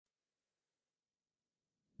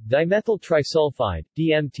Dimethyl trisulfide,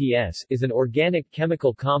 DMTS, is an organic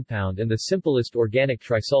chemical compound and the simplest organic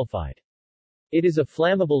trisulfide. It is a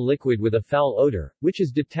flammable liquid with a foul odor, which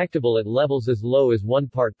is detectable at levels as low as 1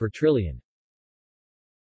 part per trillion.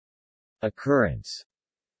 Occurrence.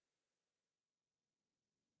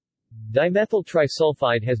 Dimethyl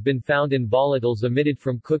trisulfide has been found in volatiles emitted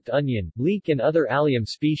from cooked onion, leek and other allium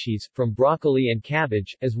species, from broccoli and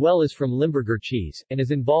cabbage, as well as from Limburger cheese, and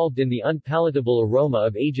is involved in the unpalatable aroma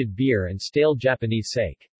of aged beer and stale Japanese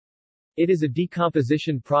sake. It is a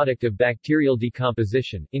decomposition product of bacterial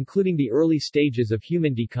decomposition, including the early stages of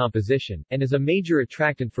human decomposition, and is a major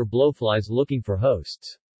attractant for blowflies looking for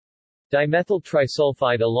hosts. Dimethyl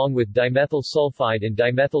trisulfide along with dimethyl sulfide and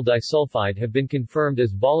dimethyl disulfide have been confirmed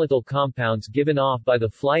as volatile compounds given off by the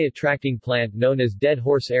fly-attracting plant known as dead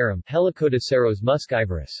horse arum, Helicodoceros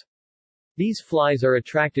muscivorus. These flies are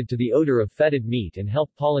attracted to the odor of fetid meat and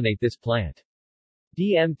help pollinate this plant.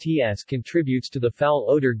 DMTS contributes to the foul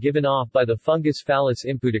odor given off by the fungus Phallus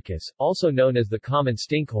impudicus, also known as the common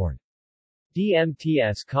stinkhorn.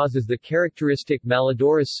 DMTS causes the characteristic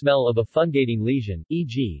malodorous smell of a fungating lesion,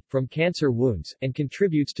 e.g., from cancer wounds, and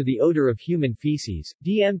contributes to the odor of human feces.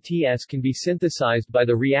 DMTS can be synthesized by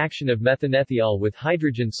the reaction of methanethiol with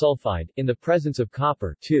hydrogen sulfide, in the presence of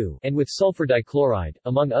copper, and with sulfur dichloride,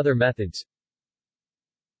 among other methods.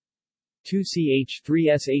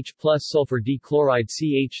 2CH3SH plus sulfur dichloride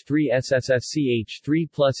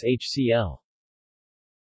CH3SSSCH3 plus HCl.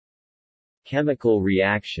 Chemical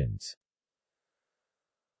reactions.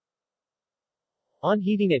 On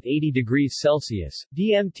heating at 80 degrees Celsius,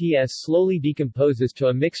 DMTS slowly decomposes to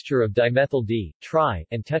a mixture of dimethyl D, tri,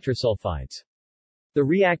 and tetrasulfides. The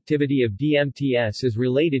reactivity of DMTS is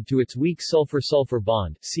related to its weak sulfur-sulfur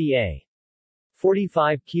bond, Ca.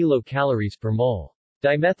 45 kilocalories per mole.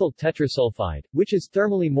 Dimethyl tetrasulfide, which is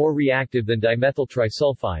thermally more reactive than dimethyl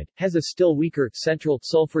trisulfide, has a still weaker, central,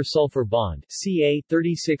 sulfur-sulfur bond, Ca.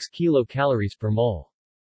 36 kilocalories per mole.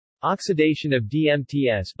 Oxidation of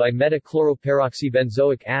DMTS by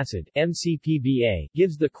metachloroperoxybenzoic acid (MCPBA)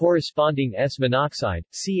 gives the corresponding S monoxide,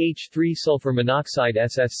 CH3 sulfur monoxide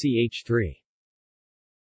SSCH3.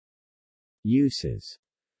 Uses.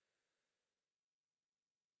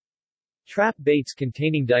 Trap baits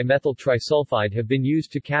containing dimethyl trisulfide have been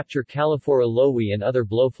used to capture Calliphora lowi and other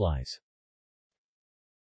blowflies.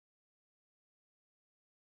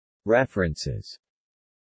 References.